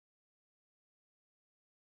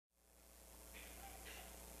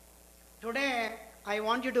Today, I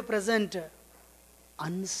want you to present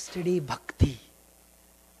unsteady bhakti.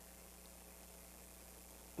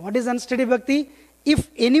 What is unsteady bhakti?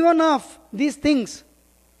 If any one of these things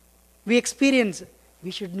we experience,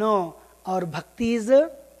 we should know our bhakti is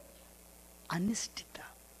anisthita.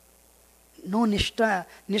 No nishta.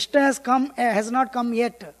 Nishta has not come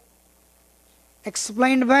yet.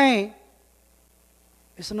 Explained by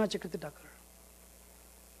Vishwanath Chakravarti Thakur.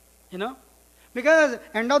 You know? Because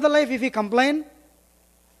end of the life, if we complain,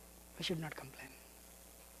 we should not complain.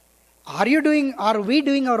 Are we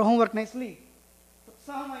doing our homework nicely?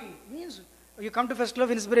 Utsahamai means you come to Festival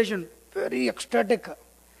of Inspiration, very ecstatic.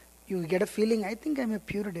 You get a feeling, I think I'm a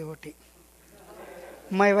pure devotee.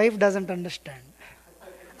 My wife doesn't understand.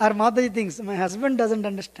 Or Mataji thinks, my husband doesn't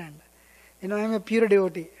understand. I'm a pure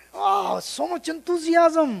devotee. Wow, so much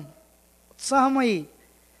enthusiasm. Utsahamai.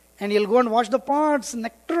 And you'll go and wash the pots,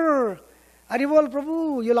 nectar. Haribol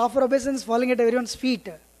Prabhu, you'll offer obeisance falling at everyone's feet.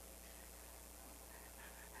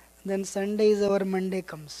 Then Sunday is over, Monday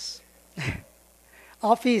comes.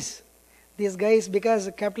 Office. These guys, because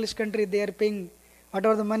capitalist country, they are paying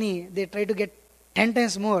whatever the money, they try to get 10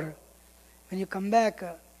 times more. When you come back,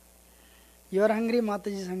 you are hungry,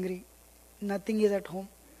 Mataji is hungry. Nothing is at home.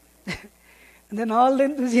 And then all the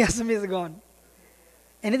enthusiasm is gone.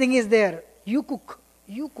 Anything is there. You cook.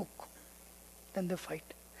 Then they fight.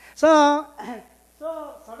 So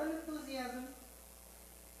sudden enthusiasm.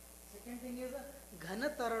 Second thing is ghana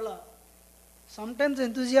tarala. Sometimes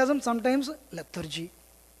enthusiasm, sometimes lethargy.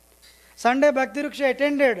 Sunday Bhakti Ruksha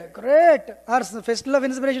attended, great. Or Festival of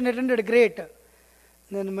Inspiration attended, great.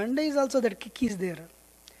 Then Monday is also that kick is there.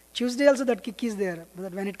 Tuesday also that kick is there.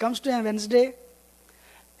 But when it comes to Wednesday,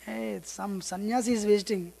 hey, some sannyasi is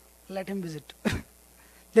visiting, let him visit.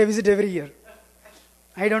 They visit every year.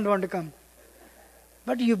 I don't want to come.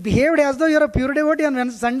 But you behaved as though you are a pure devotee on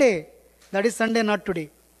Sunday. That is Sunday, not today.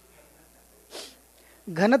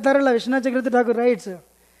 Ghanatarala Vishwanath Chakravarti Thakur writes,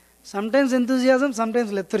 sometimes enthusiasm,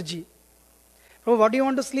 sometimes lethargy. Oh, what do you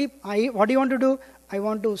want to sleep? What do you want to do? I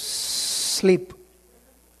want to sleep.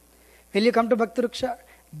 Will you come to Bhakti Ruksha?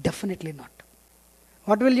 Definitely not.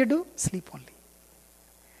 What will you do? Sleep only.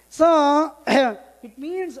 So, it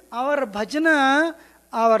means our bhajana,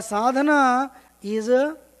 our sadhana is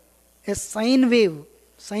a sine wave,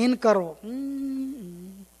 sine curve.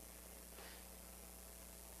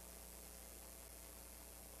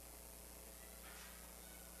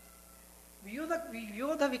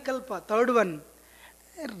 Vyodha Vikalpa, third one.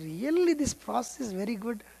 Really, this process is very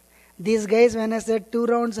good. These guys, when I said 2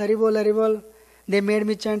 rounds, Haribol, they made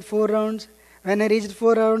me chant 4 rounds. When I reached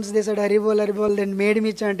 4 rounds, they said Haribol, then made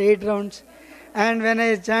me chant 8 rounds. And when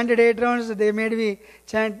I chanted 8 rounds, they made me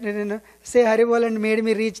chant, say Haribol and made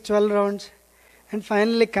me reach 12 rounds. And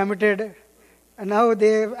finally committed. And now I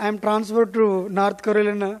am transferred to North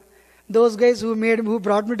Carolina. Those guys who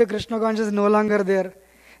brought me to Krishna consciousness no longer there.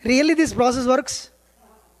 Really, this process works?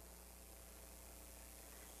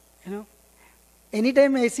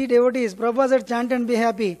 Anytime I see devotees, Prabhupada said chant and be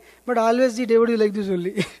happy. But I always see devotees like this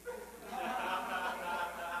only.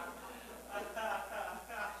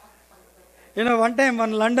 One time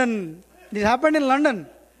in London, this happened in London,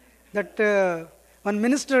 that one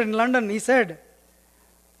minister in London, he said,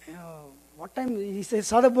 what time, he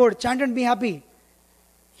saw the board, chant and be happy.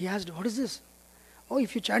 He asked, what is this? Oh,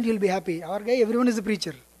 if you chant, you'll be happy. Our guy, everyone is a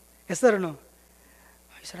preacher. Yes, sir or no?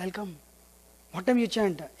 He said, I'll come. What time you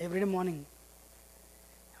chant? Every day morning.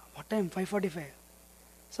 What time? 5:45.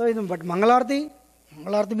 So, but Mangalarti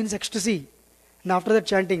means ecstasy. And after that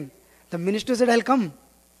chanting, the minister said, I'll come.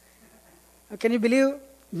 Can you believe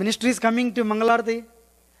ministry is coming to Mangalarti?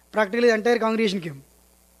 Practically the entire congregation came.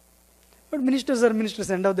 But ministers are ministers,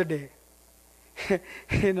 end of the day.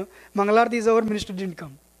 Mangalarti is over, minister didn't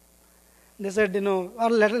come. They said,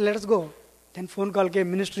 let us go. Then phone call came,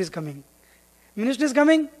 ministry is coming. Ministry is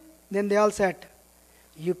coming? Then they all sat.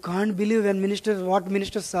 You can't believe what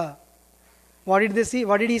ministers saw. What did they see?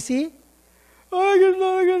 What did he see?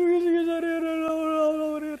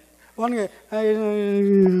 One guy.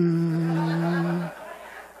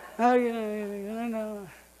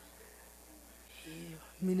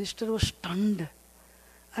 Minister was stunned.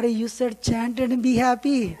 You said chant and be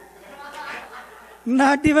happy.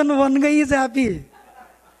 Not even one guy is happy.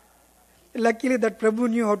 Luckily that Prabhu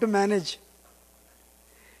knew how to manage.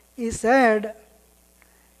 He said,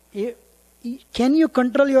 can you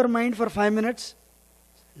control your mind for 5 minutes?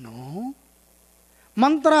 No.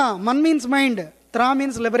 Mantra, man means mind, tra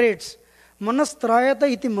means liberates. Manastrayata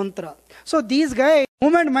iti mantra. So these guys,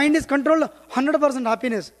 moment mind is controlled, 100%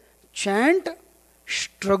 happiness. Chant,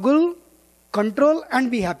 struggle, control and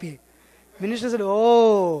be happy. Minister said,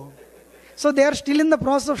 oh, So they are still in the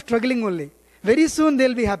process of struggling only. Very soon they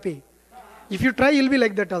will be happy. If you try, you'll be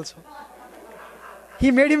like that also. He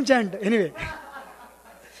made him chant anyway.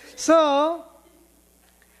 So,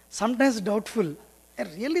 sometimes doubtful.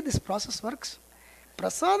 Really this process works?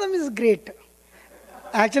 Prasadam is great.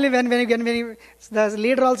 Actually, when the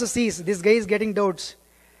leader also sees this guy is getting doubts.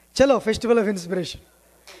 Chalo, festival of inspiration.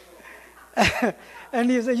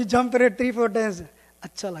 And you jump at 3-4 times.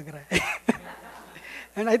 Acha lag raha hai.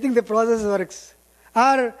 And I think the process works.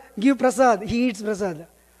 Or give prasad, he eats prasad.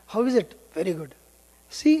 How is it? Very good.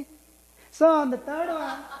 See? So on the third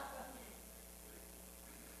one,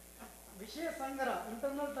 Vishaya Sangara,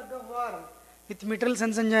 internal tug of war with material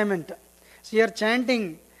sense enjoyment. So you are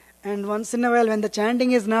chanting, and once in a while when the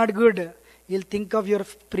chanting is not good, you'll think of your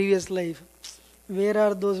previous life. Where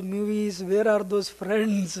are those movies? Where are those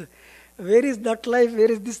friends? Where is that life?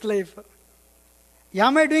 Where is this life?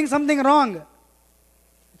 Am I doing something wrong?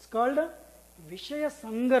 It's called Vishaya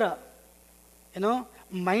Sangara.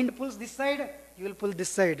 Mind pulls this side, you will pull this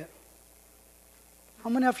side. How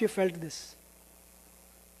many of you felt this?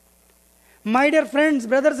 My dear friends,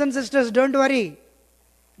 brothers and sisters, don't worry.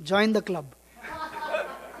 Join the club.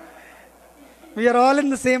 We are all in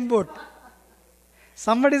the same boat.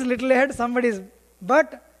 Somebody is little ahead, somebody is...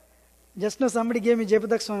 But, just now somebody gave me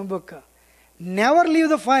Radhanatha Swami book. Never leave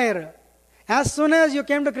the fire. As soon as you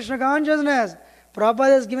came to Krishna consciousness,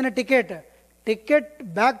 Prabhupada has given a ticket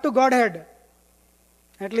back to Godhead.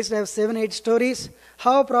 At least I have 7-8 stories.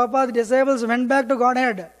 How Prabhupada's disciples went back to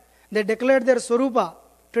Godhead. They declared their Swarupa.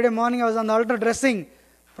 Today morning I was on the altar dressing.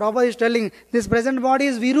 Prabhupada is telling, this present body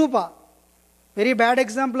is Virupa. Very bad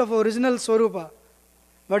example of original Swarupa.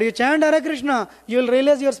 But you chant Hare Krishna, you will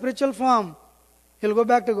realize your spiritual form. You will go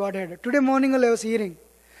back to Godhead. Today morning I was hearing.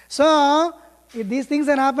 So, if these things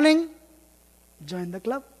are happening, join the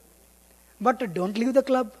club. But don't leave the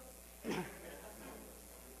club.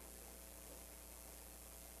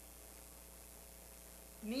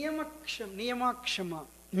 Niyamakshama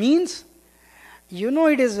means,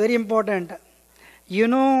 it is very important.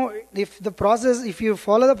 If you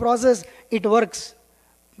follow the process, it works.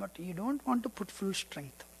 But you don't want to put full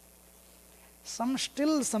strength. Some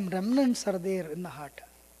remnants are there in the heart.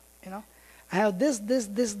 I have this.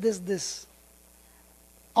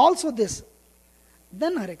 Also this.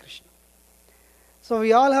 Then Hare Krishna. So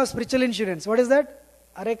we all have spiritual insurance. What is that?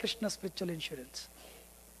 Hare Krishna spiritual insurance.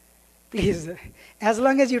 Please, as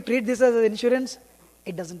long as you treat this as an insurance,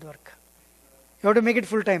 it doesn't work. You have to make it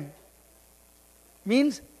full time.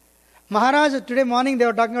 Means, Maharaj, today morning they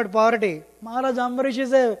were talking about poverty. Maharaj Ambarish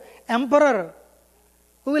is an emperor.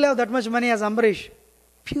 Who will have that much money as Ambarish?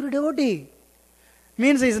 Pure devotee.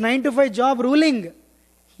 Means his 9-to-5 job ruling.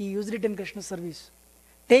 He used it in Krishna service.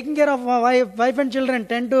 Taking care of wife and children,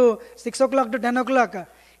 6 o'clock to 10 o'clock.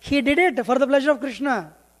 He did it for the pleasure of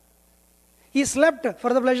Krishna. He slept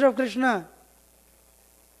for the pleasure of Krishna.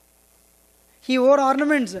 He wore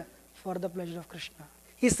ornaments for the pleasure of Krishna.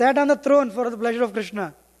 He sat on the throne for the pleasure of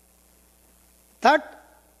Krishna. That,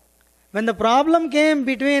 when the problem came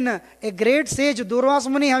between a great sage, Durvasa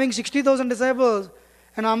Muni, having 60,000 disciples,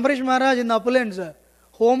 and Ambarish Maharaj in the opulence,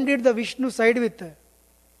 whom did the Vishnu side with?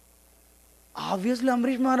 Obviously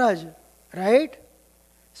Ambarish Maharaj, right?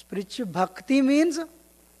 Spiritual bhakti means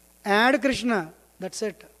add Krishna, that's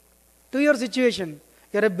it. To your situation.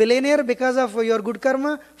 You are a billionaire because of your good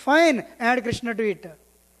karma, fine, add Krishna to it.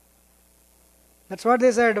 That's what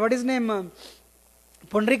they said. What is his name?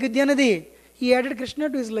 Pundrik Vidyanidhi. He added Krishna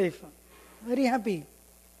to his life. Very happy.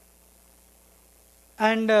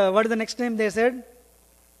 And what is the next name they said?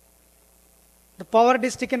 The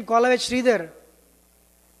poverty-stricken Kolavech Sridhar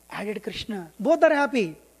added Krishna. Both are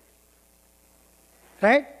happy.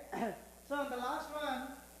 Right? So the last one,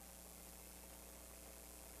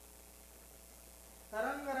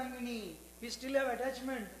 Tarangarangini, we still have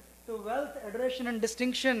attachment to wealth, adoration and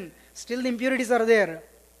distinction. Still the impurities are there.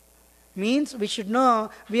 Means we should know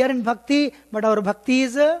we are in bhakti, but our bhakti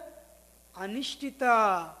is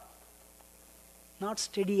anishtita, not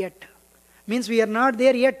steady yet. Means we are not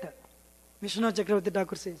there yet. Vishnu Chakravarti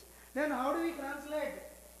Thakur says. Then how do we translate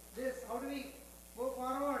this? How do we go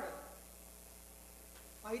forward?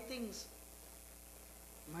 5 things.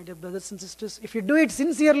 My dear brothers and sisters, if you do it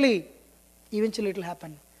sincerely, eventually it will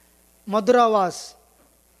happen. Maduravas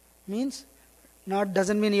means,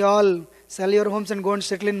 doesn't mean you all sell your homes and go and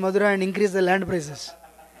settle in Madura and increase the land prices.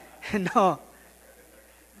 No.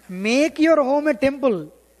 Make your home a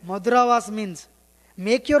temple. Maduravas means,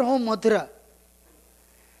 make your home Madura.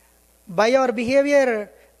 By our behavior,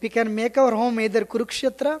 we can make our home either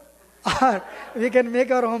Kurukshetra or we can make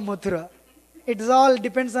our home Mathura. It all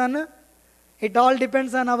depends on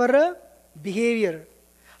our behavior.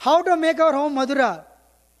 How to make our home Madhura?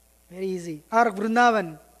 Very easy. Or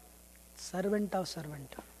Vrindaban, servant of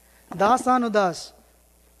servant. Dasanudas.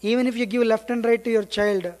 Even if you give left and right to your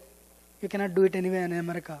child, you cannot do it anywhere in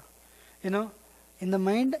America. In the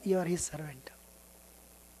mind, you are his servant.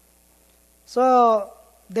 So,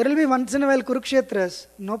 there will be once in a while Kurukshetras,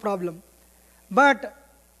 no problem. But,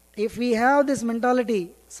 if we have this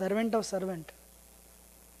mentality, servant of servant,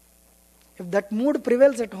 if that mood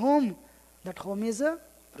prevails at home, that home is a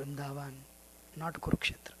Vrindavan, not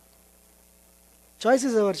Kurukshetra. Choice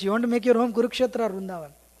is ours. You want to make your home Kurukshetra or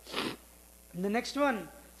Vrindavan. And the next one,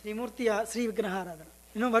 Sri Murti, Sri Vigraharadhana.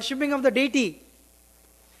 Worshipping of the deity.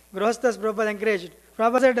 Grihasthas, Prabhupada encouraged.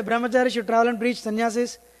 Prabhupada said brahmachari should travel and preach.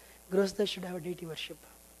 Sannyasis, Grihasthas should have a deity worship.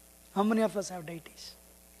 How many of us have deities?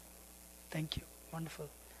 Thank you. Wonderful.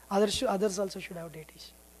 Others also should have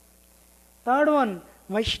deities. Third one,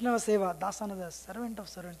 Vaishnava Seva, Dasanadas, servant of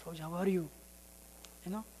servant. How are you?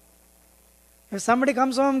 If somebody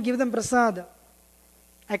comes home, give them prasad.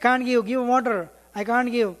 I can't give water. I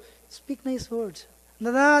can't give. Speak nice words.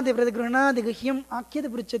 Dadati pratigruhanati guhyam akyati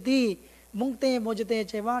pruchati munkte mojate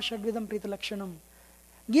cheva shadvidam prita lakshanam.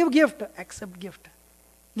 Give gift, accept gift.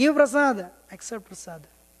 Give prasad, accept prasad.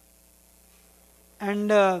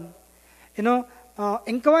 And,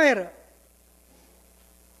 inquire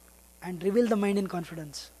and reveal the mind in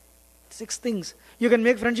confidence. 6 things. You can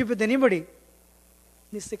make friendship with anybody.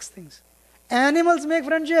 These 6 things. Animals make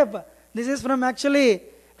friendship. This is from actually,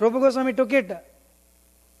 Rupa Goswami took it.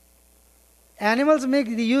 Animals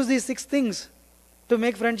use these 6 things to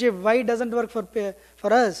make friendship. Why it doesn't work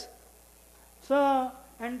for us? So,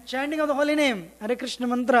 and chanting of the holy name, Hare Krishna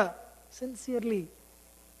mantra, sincerely.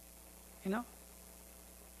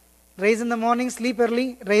 Rise in the morning, sleep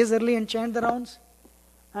early, rise early and chant the rounds.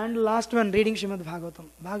 And last one, reading Srimad Bhagavatam,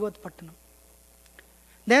 Bhagavat Pattanam.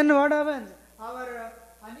 Then what happens? Our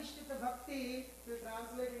Anishtita Bhakti will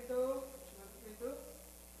translate into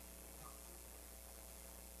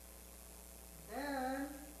then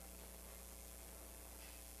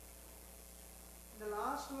the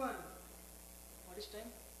last one. What is time?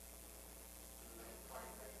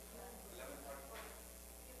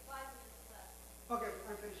 Okay,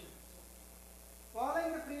 I'm finishing.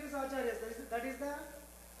 Following the previous acharyas, that is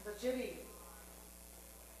the cherry.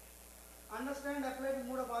 Understand, apply the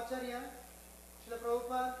mood of acharya, Srila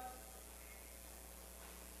Prabhupada.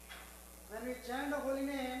 When we chant the holy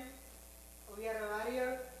name, we are a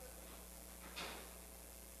warrior.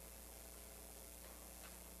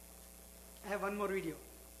 I have one more video.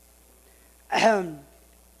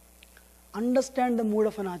 Understand the mood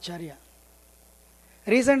of an acharya.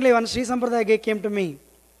 Recently, one Sri Sampradaya came to me.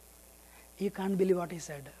 You can't believe what he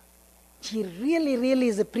said. He really, really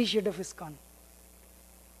is appreciative of ISKCON.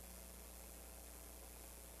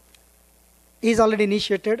 He is already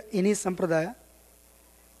initiated in his Sampradaya.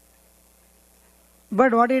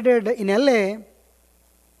 But what he did in LA,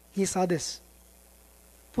 he saw this.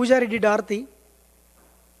 Pujari did Aarti.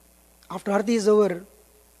 After Aarti is over,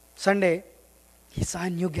 Sunday, he saw a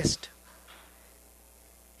new guest.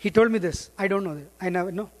 He told me this. I don't know this. I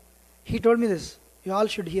never know. He told me this. You all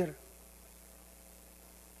should hear.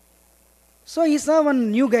 So he saw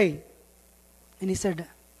one new guy. And he said,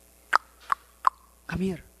 come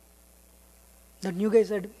here. That new guy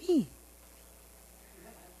said, me.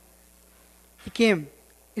 He came.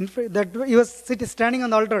 He was standing on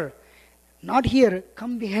the altar. Not here.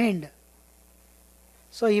 Come behind.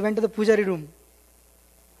 So he went to the pujari room.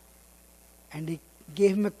 And he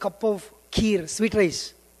gave him a cup of kheer, sweet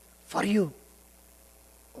rice. For you.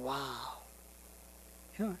 Wow.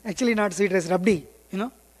 Actually not sweet rice, rabdi.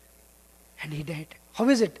 And he died. How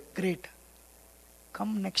is it? Great.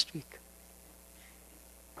 Come next week.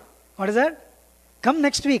 What is that? Come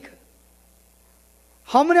next week.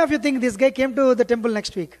 How many of you think this guy came to the temple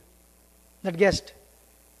next week? That guest.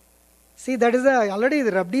 See, that is already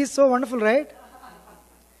the rabdi is so wonderful, right?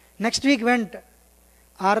 Next week went.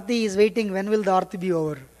 Aarti is waiting. When will the Aarti be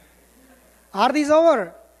over? Aarti is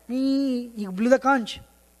over. He blew the conch.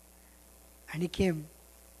 And he came.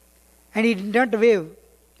 And he did not wave.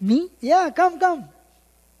 Me? Yeah, come.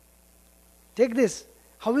 Take this.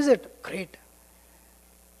 How is it? Great.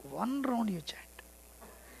 1 round you chant.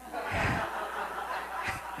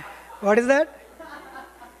 What is that?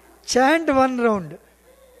 Chant 1 round.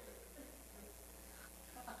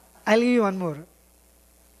 I'll give you one more.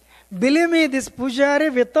 Believe me, this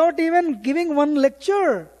pujari, without even giving one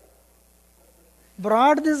lecture,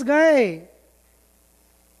 brought this guy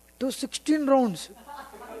to 16 rounds.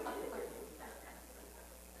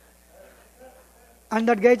 And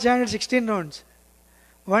that guy chanted 16 rounds.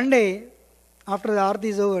 One day, after the Aarti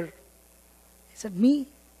is over, said, me?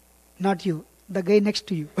 Not you. The guy next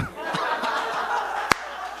to you.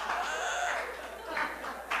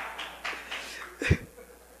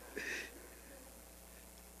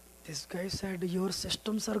 This guy said, your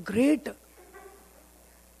systems are great.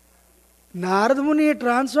 Narad Muni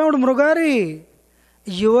transformed Mrugari.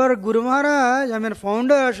 Your Guru Maharaj,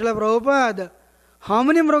 founder, Srila Prabhupada, how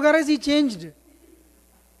many Mrugaris he changed?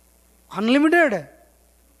 Unlimited.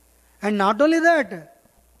 And not only that,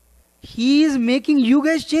 he is making you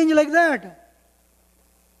guys change like that.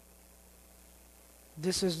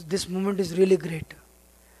 This moment is really great.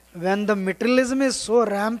 When the materialism is so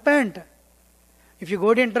rampant, if you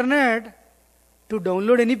go to internet, to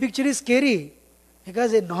download any picture is scary.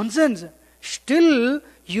 Because it's nonsense. Still,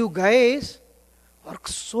 you guys work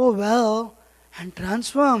so well and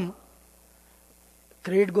transform.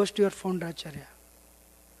 Credit goes to your founder Acharya.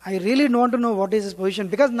 I really don't want to know what is his position.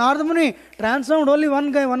 Because Narada Muni transformed only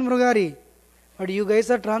one guy, one Mrugari. But you guys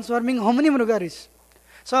are transforming how many Mrugaris?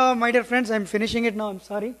 So, my dear friends, I'm finishing it now. I'm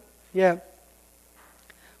sorry. Yeah.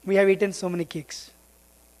 We have eaten so many cakes.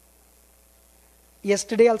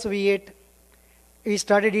 Yesterday also we ate. We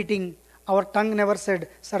started eating. Our tongue never said,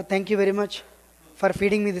 sir, thank you very much for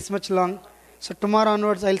feeding me this much long. So tomorrow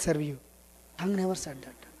onwards I'll serve you. Tongue never said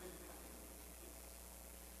that.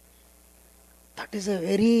 That is a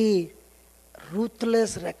very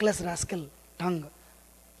ruthless, reckless rascal, tongue.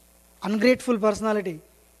 Ungrateful personality.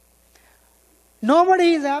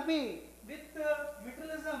 Nobody is happy with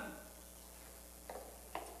materialism.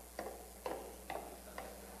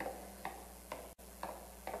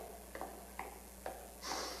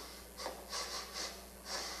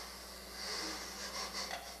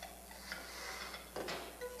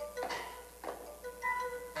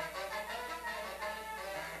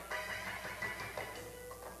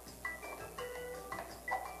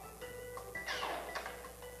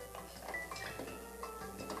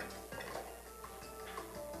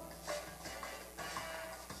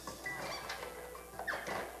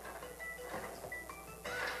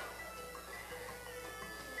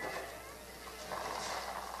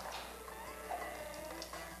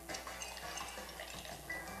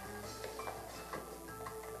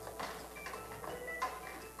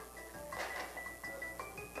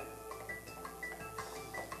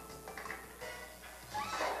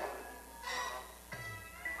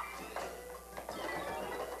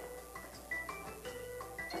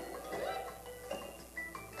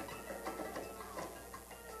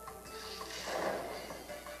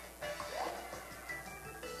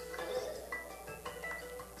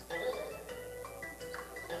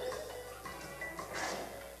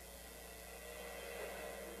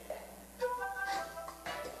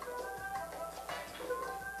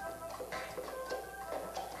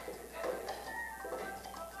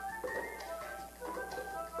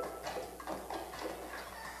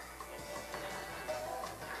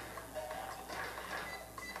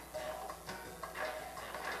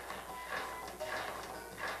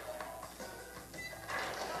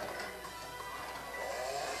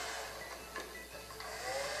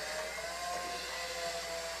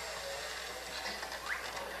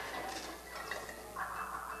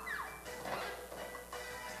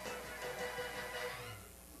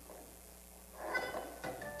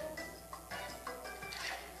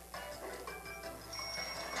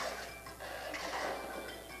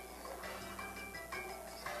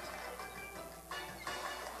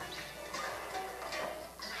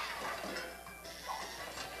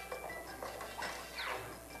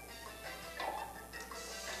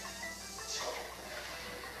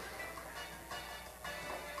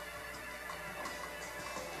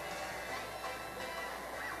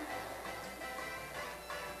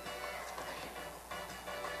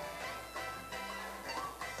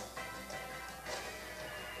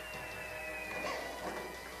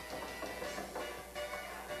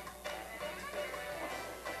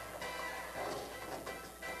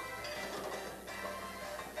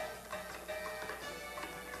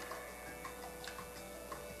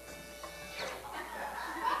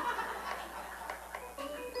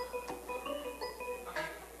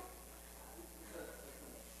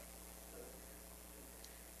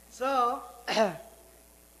 So,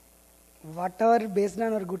 whatever based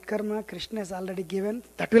on our good karma, Krishna has already given,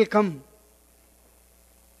 that will come.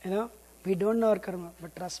 We don't know our karma,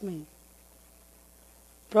 but trust me.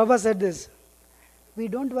 Prabhupada said this, we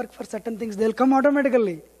don't work for certain things, they'll come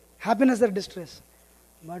automatically. Happiness or distress.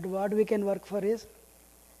 But what we can work for is,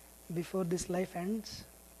 before this life ends,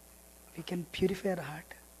 we can purify our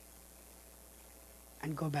heart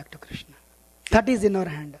and go back to Krishna. That is in our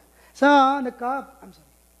hand. So, the cup, I'm sorry.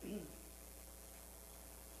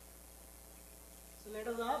 So Let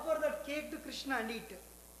us offer that cake to Krishna and eat.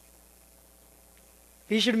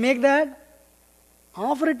 We should make that,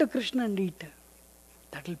 offer it to Krishna and eat.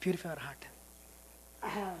 That will purify our heart.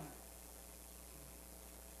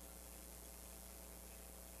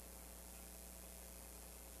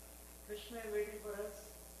 Krishna is waiting for us.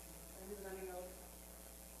 Time is running out.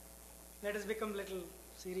 Let us become little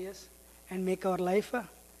serious and make our life a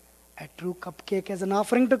true cupcake as an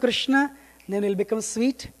offering to Krishna. Then we'll become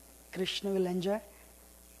sweet. Krishna will enjoy.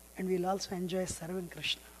 And we'll also enjoy serving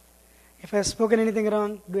Krishna. If I have spoken anything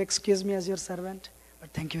wrong, do excuse me as your servant.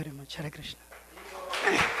 But thank you very much. Hare Krishna.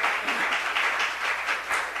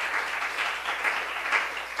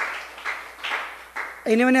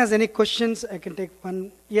 Anyone has any questions? I can take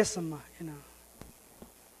one. Yes, Amma.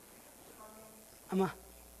 Amma.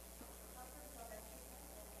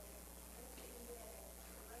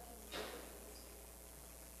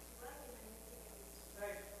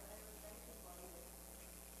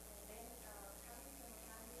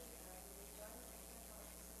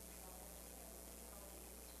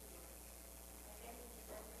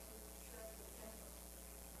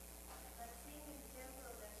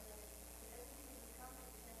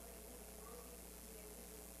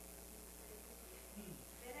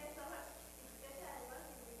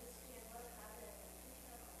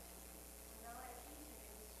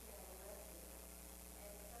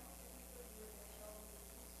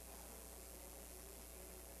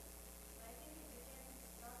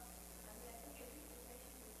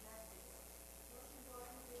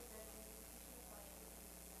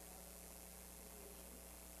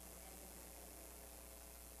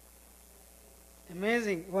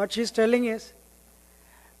 Amazing. What she's telling is,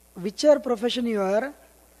 whichever profession you are,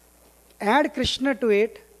 add Krishna to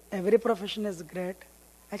it. Every profession is great.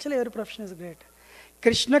 Actually, every profession is great.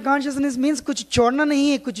 Krishna consciousness means कुछ छोड़ना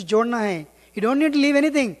नहीं है, कुछ जोड़ना है. You don't need to leave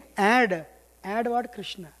anything. Add what?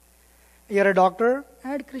 Krishna. You're a doctor,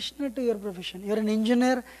 add Krishna to your profession. You're an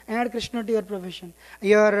engineer, add Krishna to your profession.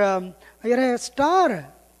 You're a star.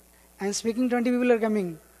 I'm speaking, 20 people are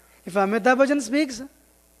coming. If Amitabh Bachchan speaks,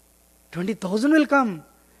 20,000 will come.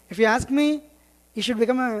 If you ask me, you should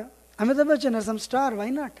become a Amitabh Bachchan or some star. Why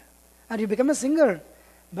not? Or you become a singer.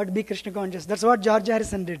 But be Krishna conscious. That's what George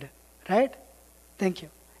Harrison did. Right? Thank you.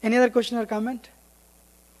 Any other question or comment?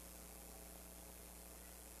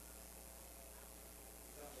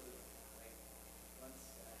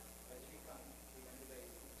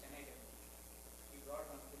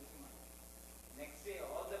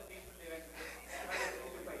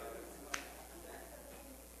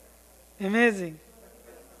 Amazing.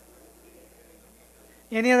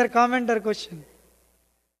 Any other comment or question?